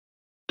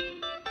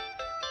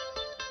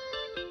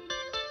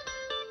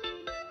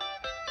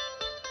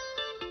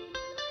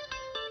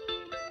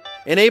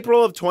In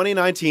April of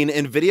 2019,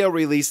 Nvidia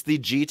released the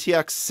GTX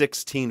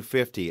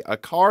 1650, a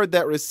card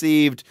that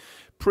received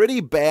pretty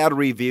bad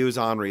reviews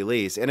on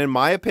release, and in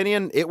my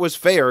opinion, it was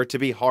fair to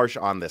be harsh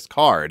on this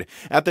card.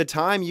 At the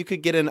time, you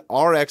could get an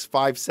RX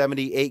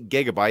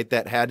 578GB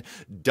that had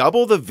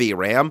double the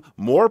VRAM,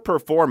 more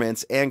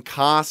performance, and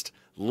cost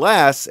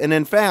less, and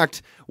in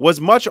fact was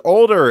much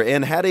older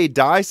and had a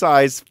die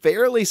size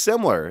fairly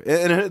similar.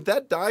 And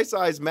that die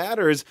size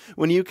matters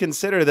when you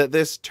consider that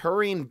this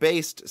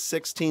Turing-based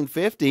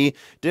 1650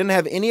 didn't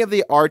have any of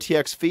the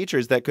RTX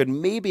features that could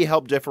maybe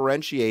help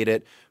differentiate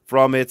it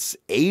from its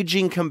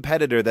aging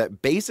competitor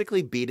that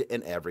basically beat it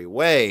in every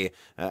way.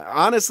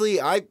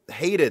 Honestly, I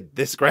hated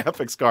this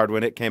graphics card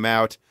when it came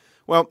out.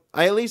 Well,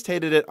 I at least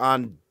hated it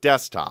on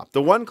desktop.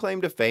 The one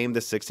claim to fame the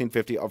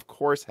 1650 of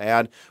course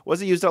had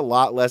was it used a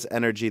lot less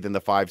energy than the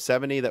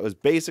 570 that was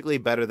basically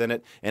better than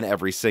it in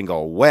every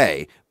single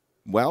way.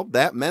 Well,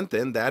 that meant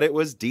then that it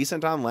was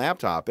decent on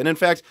laptop. And in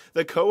fact,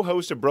 the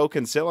co-host of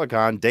Broken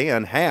Silicon,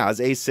 Dan, has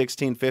a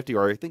 1650,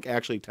 or I think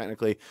actually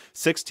technically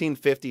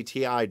 1650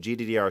 Ti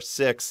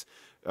GDDR6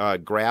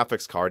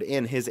 graphics card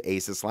in his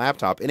Asus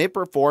laptop, and it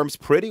performs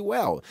pretty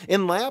well.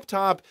 In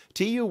laptop,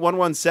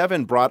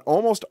 TU117 brought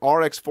almost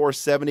RX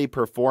 470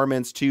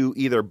 performance to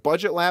either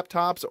budget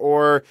laptops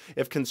or,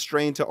 if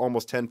constrained to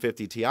almost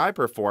 1050 Ti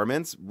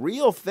performance,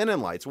 real thin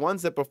and lights,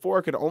 ones that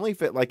before could only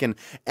fit like an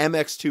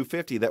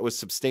MX250 that was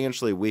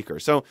substantially weaker.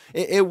 So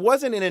it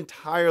wasn't an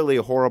entirely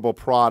horrible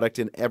product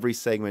in every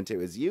segment it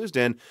was used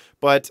in,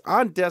 but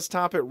on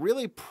desktop, it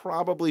really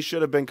probably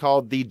should have been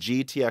called the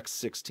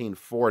GTX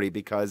 1640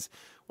 because,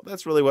 well,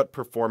 that's really what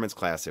performance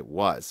class it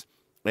was.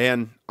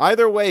 And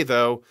either way,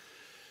 though,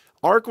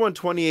 ARC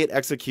 128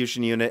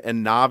 execution unit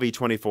and Navi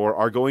 24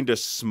 are going to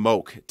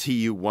smoke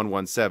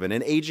TU117,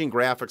 an aging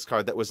graphics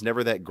card that was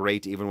never that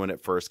great even when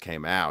it first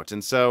came out.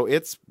 And so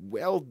it's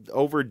well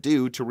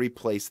overdue to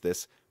replace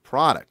this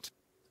product.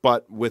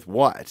 But with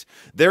what?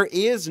 There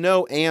is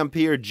no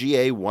Ampere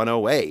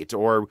GA108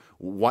 or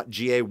what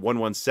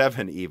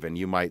GA117 even,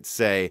 you might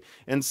say.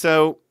 And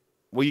so,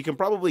 well, you can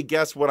probably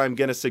guess what I'm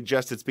going to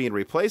suggest it's being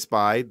replaced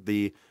by,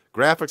 the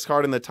graphics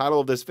card in the title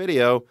of this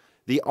video,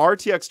 the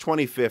RTX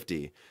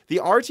 2050. The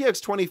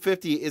RTX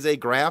 2050 is a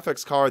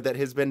graphics card that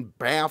has been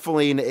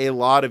baffling a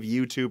lot of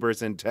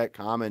YouTubers and tech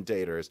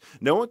commentators.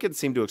 No one can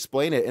seem to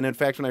explain it, and in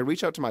fact, when I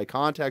reach out to my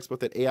contacts,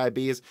 both at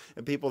AIBs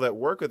and people that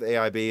work with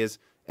AIBs,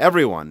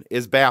 everyone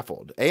is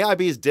baffled.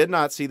 AIBs did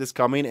not see this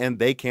coming, and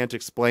they can't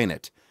explain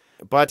it.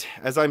 But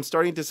as I'm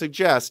starting to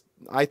suggest,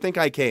 I think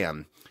I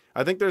can.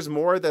 I think there's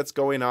more that's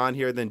going on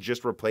here than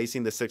just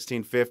replacing the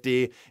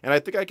 1650, and I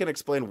think I can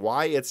explain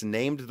why it's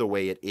named the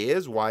way it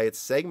is, why it's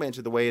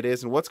segmented the way it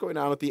is, and what's going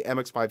on with the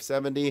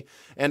MX570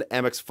 and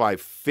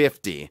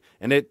MX550.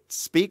 And it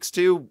speaks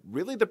to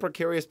really the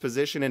precarious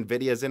position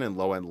Nvidia's in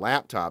low-end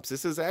laptops.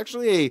 This is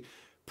actually a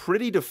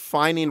pretty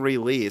defining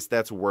release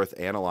that's worth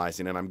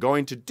analyzing, and I'm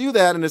going to do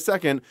that in a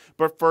second,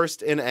 but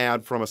first an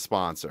ad from a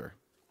sponsor.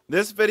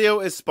 This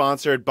video is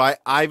sponsored by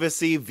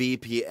Ivacy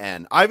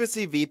VPN.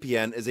 Ivacy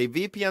VPN is a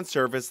VPN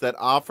service that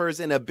offers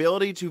an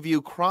ability to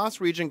view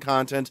cross-region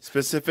content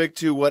specific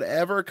to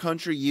whatever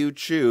country you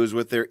choose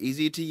with their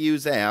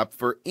easy-to-use app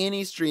for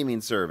any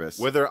streaming service.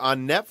 Whether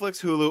on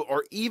Netflix, Hulu,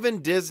 or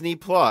even Disney+,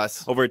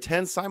 over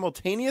 10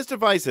 simultaneous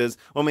devices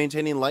while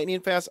maintaining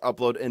lightning-fast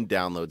upload and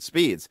download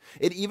speeds.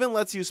 It even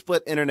lets you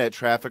split internet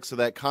traffic so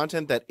that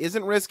content that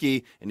isn't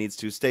risky and needs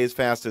to stay as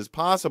fast as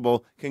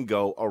possible can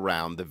go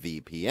around the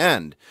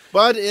VPN.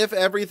 But if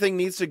everything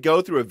needs to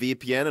go through a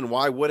VPN, and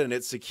why wouldn't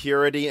it,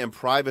 security and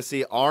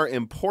privacy are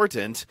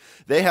important,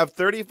 they have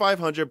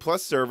 3,500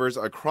 plus servers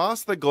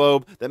across the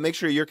globe that make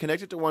sure you're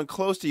connected to one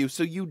close to you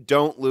so you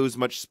don't lose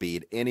much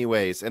speed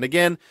anyways. And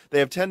again, they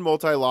have 10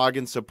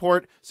 multi-login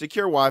support,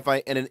 secure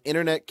Wi-Fi, and an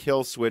internet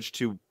kill switch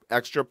to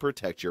extra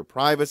protect your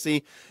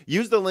privacy.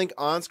 Use the link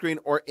on screen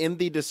or in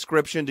the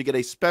description to get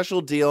a special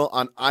deal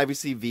on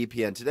Ivacy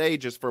VPN today,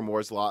 just for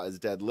Moore's Law is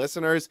Dead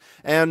listeners,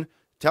 and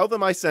tell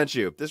them I sent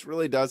you. This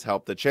really does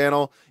help the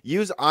channel.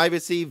 Use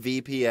Ivacy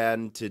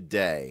VPN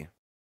today.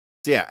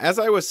 So yeah, as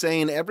I was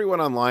saying, everyone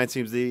online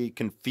seems to be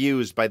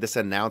confused by this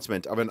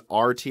announcement of an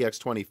RTX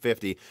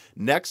 2050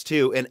 next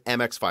to an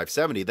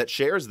MX570 that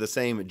shares the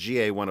same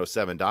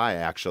GA107 die,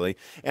 actually,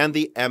 and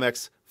the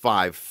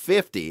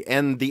MX550.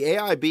 And the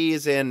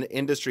AIBs and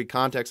industry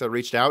contacts I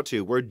reached out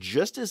to were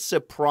just as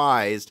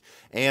surprised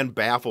and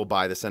baffled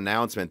by this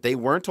announcement. They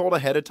weren't told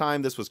ahead of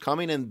time this was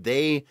coming, and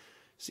they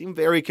seem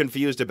very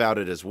confused about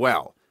it as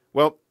well.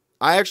 Well,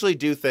 I actually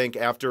do think,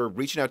 after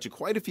reaching out to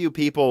quite a few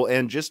people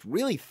and just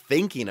really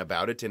thinking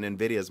about it in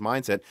NVIDIA's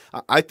mindset,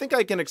 I think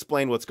I can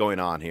explain what's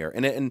going on here.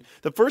 And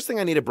the first thing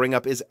I need to bring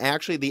up is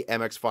actually the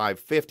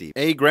MX550,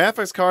 a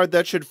graphics card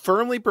that should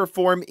firmly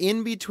perform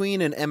in between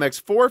an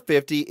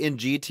MX450 and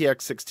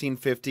GTX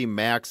 1650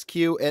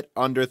 Max-Q at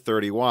under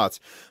 30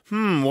 watts.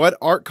 What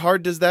art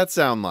card does that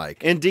sound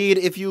like? Indeed,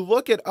 if you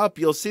look it up,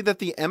 you'll see that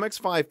the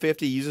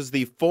MX550 uses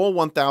the full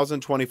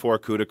 1024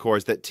 CUDA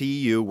cores that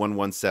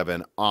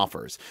TU117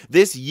 offers.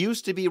 This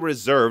used to be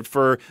reserved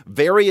for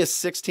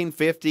various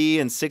 1650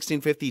 and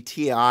 1650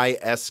 Ti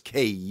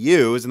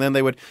SKUs, and then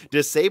they would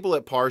disable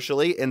it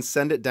partially and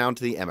send it down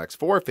to the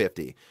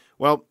MX450.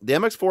 Well, the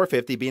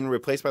MX450 being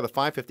replaced by the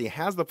 550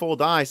 has the full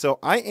die, so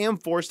I am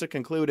forced to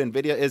conclude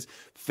Nvidia is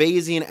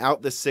phasing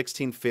out the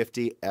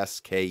 1650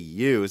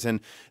 SKUs. And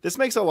this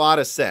makes a lot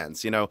of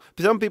sense. You know,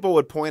 some people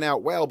would point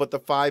out, well, but the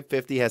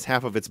 550 has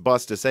half of its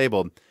bus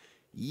disabled.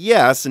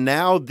 Yes,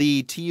 now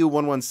the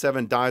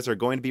TU117 dies are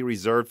going to be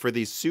reserved for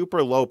these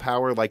super low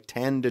power, like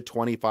 10 to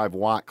 25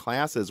 watt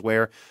classes,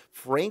 where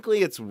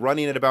frankly it's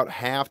running at about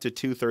half to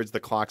two-thirds the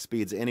clock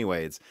speeds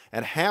anyways.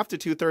 At half to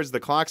two-thirds the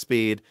clock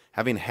speed,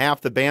 having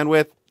half the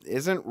bandwidth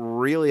isn't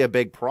really a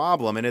big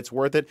problem, and it's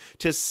worth it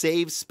to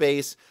save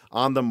space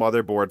on the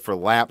motherboard for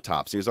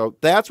laptops. So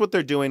that's what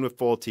they're doing with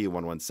full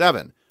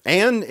TU117.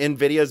 And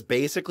Nvidia's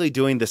basically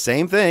doing the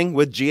same thing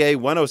with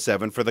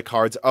GA107 for the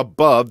cards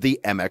above the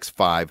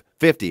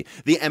MX550.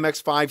 The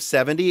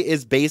MX570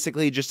 is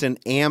basically just an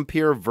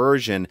Ampere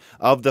version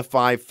of the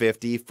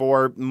 550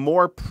 for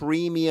more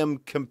premium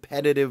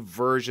competitive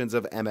versions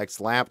of MX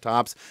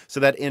laptops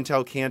so that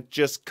Intel can't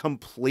just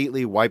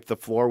completely wipe the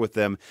floor with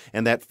them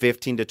in that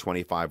 15 to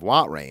 25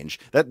 watt range.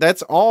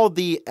 That's all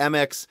the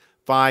MX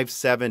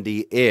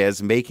 570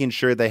 is, making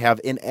sure they have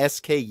an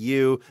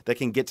SKU that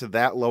can get to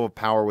that low of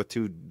power with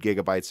 2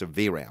 gigabytes of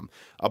VRAM.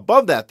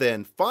 Above that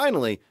then,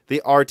 finally, the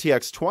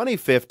RTX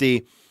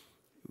 2050,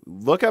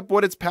 look up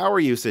what its power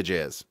usage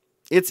is.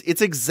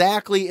 It's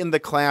exactly in the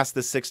class the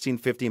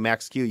 1650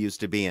 Max-Q used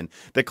to be in.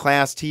 The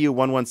class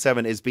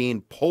TU117 is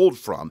being pulled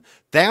from.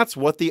 That's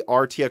what the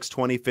RTX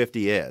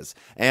 2050 is.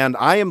 And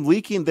I am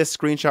leaking this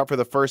screenshot for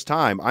the first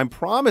time. I'm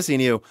promising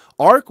you,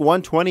 ARC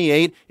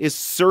 128 is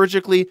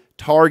surgically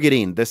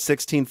targeting the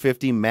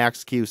 1650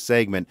 Max-Q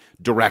segment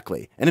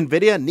directly. And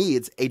Nvidia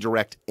needs a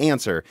direct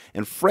answer.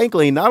 And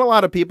frankly, not a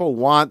lot of people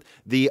want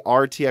the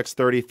RTX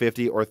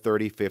 3050 or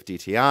 3050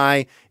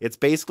 Ti. It's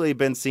basically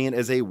been seen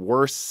as a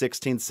worse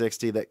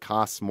 1660 that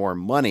costs more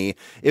money.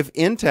 If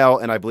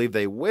Intel, and I believe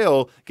they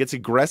will, gets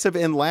aggressive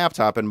in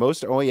laptop, and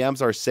most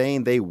OEMs are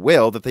saying they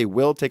will, that they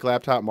will take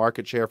laptop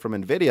market share from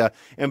Nvidia,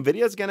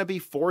 Nvidia is going to be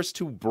forced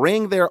to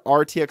bring their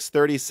RTX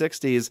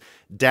 3060s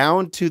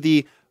down to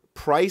the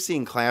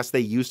pricing class they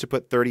used to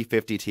put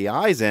 3050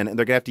 Ti's in, and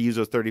they're going to have to use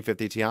those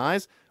 3050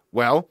 Ti's,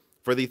 well,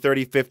 for the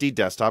 3050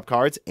 desktop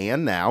cards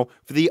and now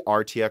for the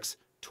RTX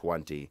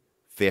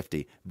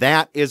 2050.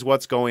 That is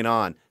what's going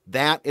on.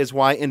 That is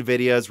why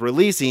Nvidia is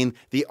releasing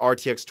the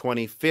RTX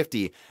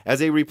 2050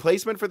 as a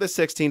replacement for the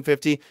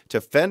 1650 to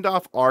fend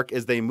off ARC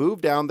as they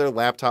move down their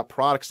laptop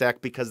product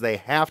stack, because they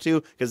have to,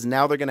 because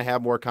now they're going to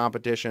have more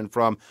competition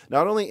from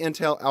not only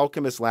Intel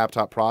Alchemist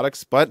laptop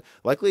products, but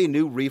likely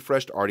new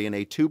refreshed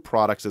RDNA 2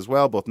 products as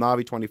well, both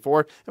Navi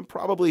 24 and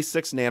probably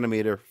 6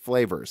 nanometer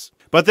flavors.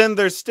 But then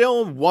there's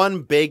still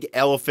one big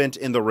elephant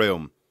in the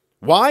room.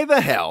 Why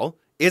the hell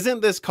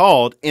isn't this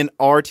called an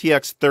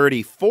RTX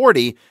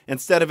 3040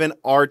 instead of an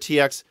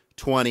RTX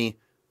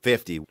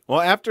 2050?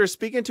 Well, after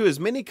speaking to as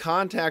many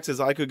contacts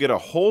as I could get a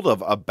hold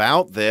of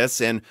about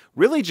this and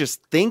really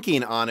just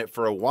thinking on it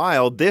for a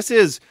while, this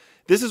is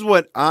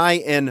what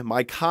I and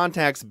my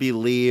contacts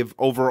believe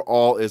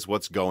overall is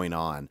what's going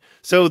on.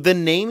 So the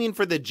naming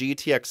for the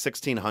GTX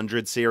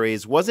 1600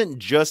 series wasn't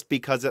just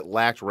because it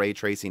lacked ray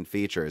tracing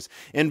features.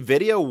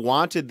 Nvidia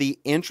wanted the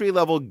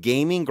entry-level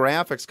gaming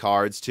graphics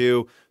cards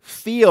to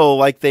feel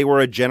like they were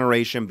a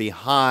generation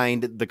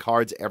behind the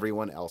cards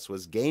everyone else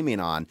was gaming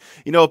on.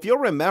 You know, if you'll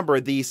remember,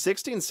 the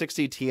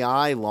 1660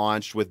 Ti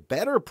launched with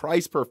better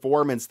price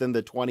performance than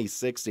the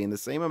 2060 and the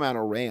same amount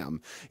of RAM.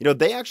 You know,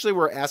 they actually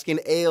were asking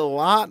a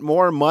lot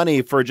more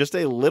money for just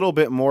a little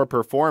bit more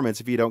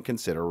performance if you don't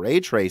consider ray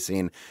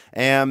tracing.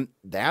 And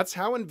that's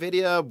how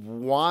Nvidia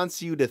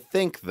wants you to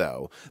think,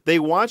 though. They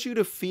want you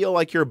to feel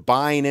like you're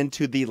buying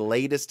into the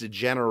latest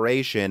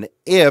generation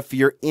if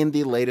you're in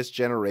the latest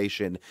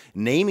generation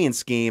naming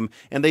scheme,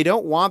 and they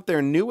don't want their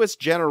newest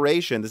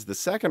generation, this is the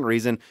second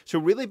reason, to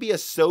really be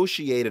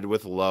associated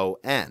with low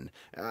end.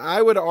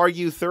 I would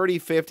argue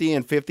 3050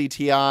 and 50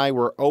 Ti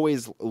were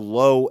always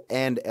low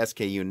end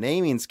SKU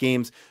naming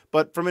schemes,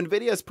 but from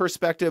Nvidia's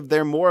perspective,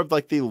 they're more of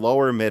like the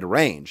lower mid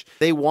range.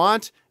 They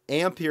want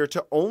Ampere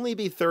to only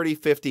be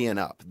 3050 and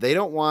up. They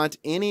don't want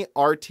any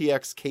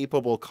RTX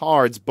capable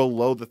cards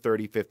below the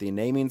 3050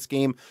 naming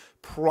scheme,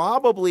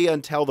 probably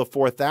until the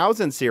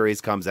 4000 series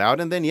comes out,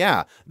 and then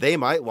yeah, they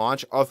might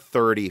launch a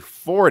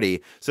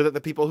 3040 so that the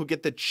people who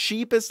get the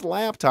cheapest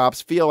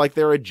laptops feel like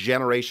they're a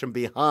generation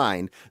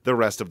behind the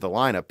rest of the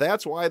lineup.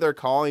 That's why they're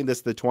calling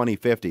this the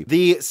 2050.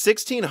 The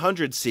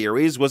 1600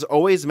 series was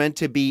always meant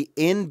to be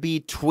in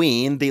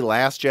between the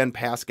last gen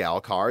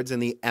Pascal cards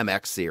and the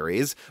MX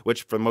series,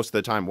 which for most of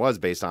the time was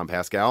based on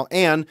Pascal,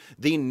 and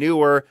the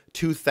newer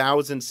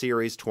 2000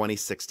 series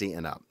 2060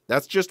 and up.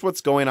 That's just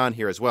what's going on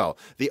here as well.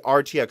 The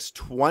RTX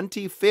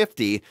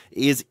 2050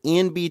 is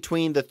in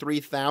between the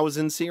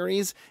 3000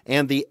 series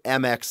and the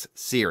MX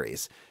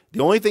series.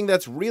 The only thing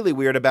that's really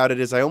weird about it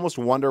is I almost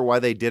wonder why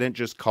they didn't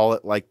just call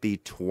it like the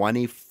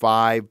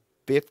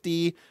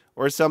 2550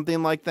 or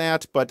something like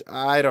that, but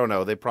I don't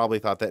know. They probably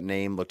thought that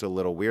name looked a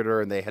little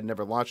weirder and they had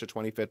never launched a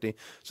 2050,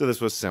 so this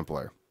was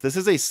simpler. This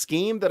is a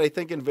scheme that I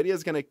think Nvidia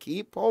is going to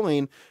keep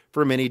pulling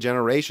for many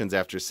generations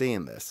after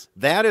seeing this.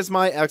 That is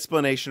my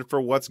explanation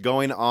for what's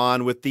going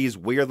on with these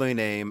weirdly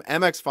named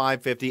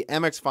MX550,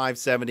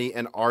 MX570,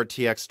 and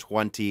RTX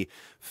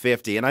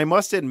 2050. And I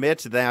must admit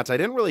that I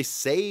didn't really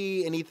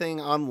say anything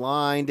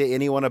online to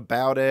anyone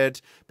about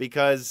it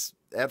because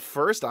at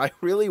first, I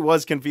really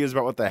was confused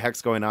about what the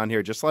heck's going on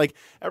here, just like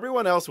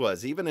everyone else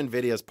was, even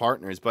NVIDIA's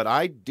partners. But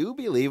I do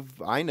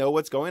believe I know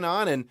what's going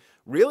on. And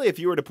really, if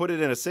you were to put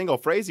it in a single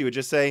phrase, you would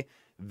just say,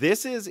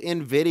 this is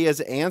NVIDIA's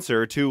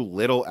answer to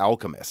Little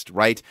Alchemist,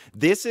 right?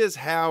 This is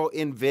how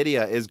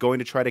NVIDIA is going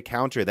to try to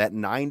counter that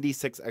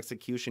 96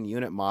 execution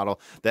unit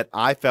model that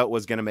I felt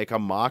was going to make a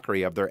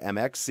mockery of their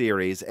MX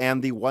series,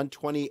 and the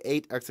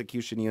 128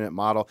 execution unit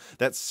model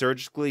that's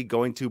surgically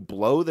going to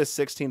blow the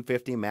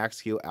 1650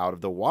 Max-Q out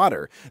of the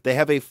water. They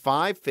have a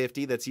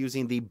 550 that's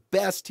using the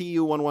best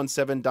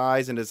TU117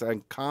 dies and is as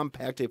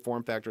compact a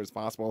form factor as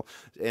possible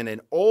in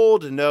an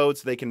old node,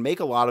 so they can make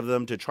a lot of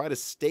them to try to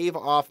stave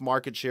off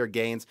market share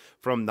gains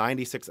from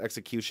 96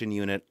 execution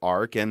unit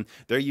arc, and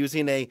they're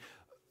using a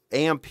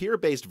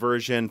Ampere-based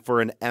version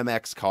for an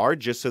MX card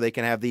just so they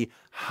can have the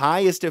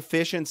highest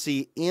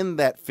efficiency in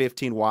that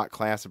 15-watt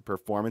class of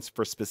performance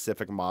for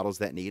specific models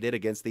that need it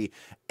against the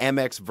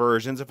MX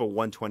versions of a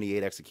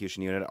 128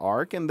 execution unit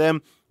arc. And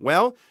then,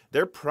 well,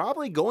 they're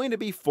probably going to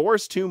be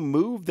forced to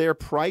move their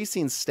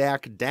pricing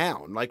stack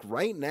down. Like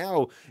right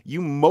now,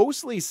 you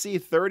mostly see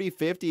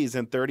 3050s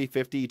and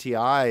 3050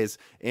 Ti's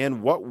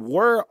in what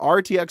were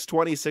RTX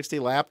 2060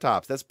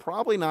 laptops. That's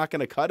probably not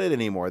going to cut it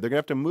anymore. They're going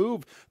to have to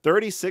move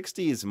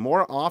 3060s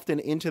more often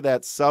into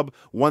that sub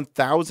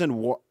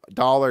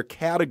 $1,000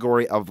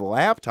 category of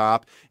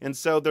laptop, and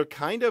so they're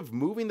kind of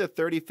moving the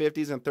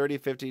 3050s and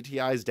 3050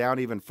 Ti's down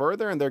even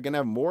further, and they're going to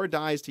have more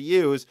dies to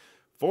use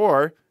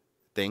for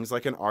things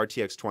like an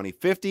RTX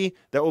 2050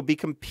 that will be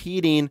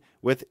competing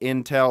with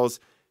Intel's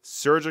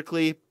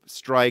surgically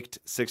striked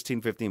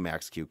 1650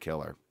 Max-Q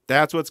killer.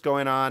 That's what's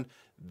going on.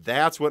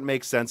 That's what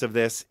makes sense of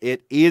this.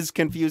 It is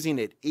confusing.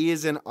 It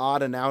is an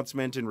odd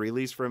announcement and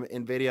release from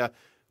NVIDIA,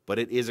 but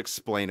it is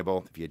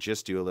explainable if you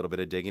just do a little bit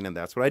of digging, and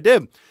that's what I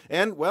did.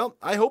 And, well,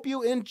 I hope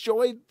you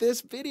enjoyed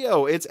this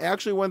video. It's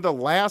actually one of the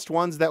last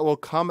ones that will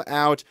come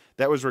out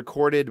that was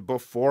recorded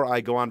before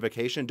I go on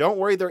vacation. Don't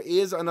worry, there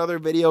is another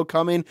video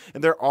coming,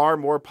 and there are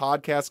more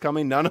podcasts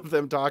coming. None of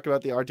them talk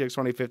about the RTX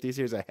 2050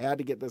 series. I had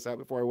to get this out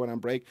before I went on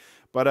break.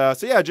 But,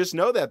 so yeah, just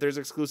know that there's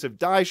exclusive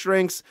die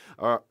shrinks,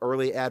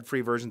 early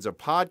ad-free versions of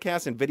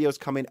podcasts, and videos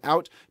coming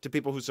out to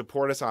people who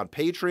support us on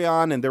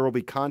Patreon, and there will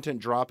be content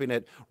dropping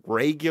at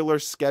regular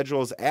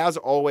schedules, as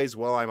always,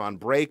 while I'm on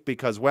break,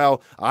 because,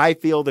 well, I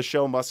feel the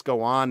show must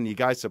go on, and you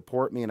guys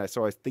support me, and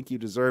so I think you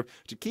deserve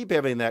to keep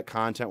having that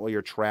content while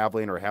you're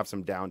traveling or have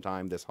some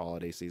downtime this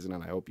holiday season,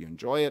 and I hope you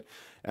enjoy it.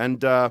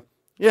 And,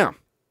 yeah,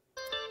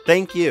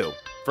 thank you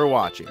for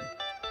watching.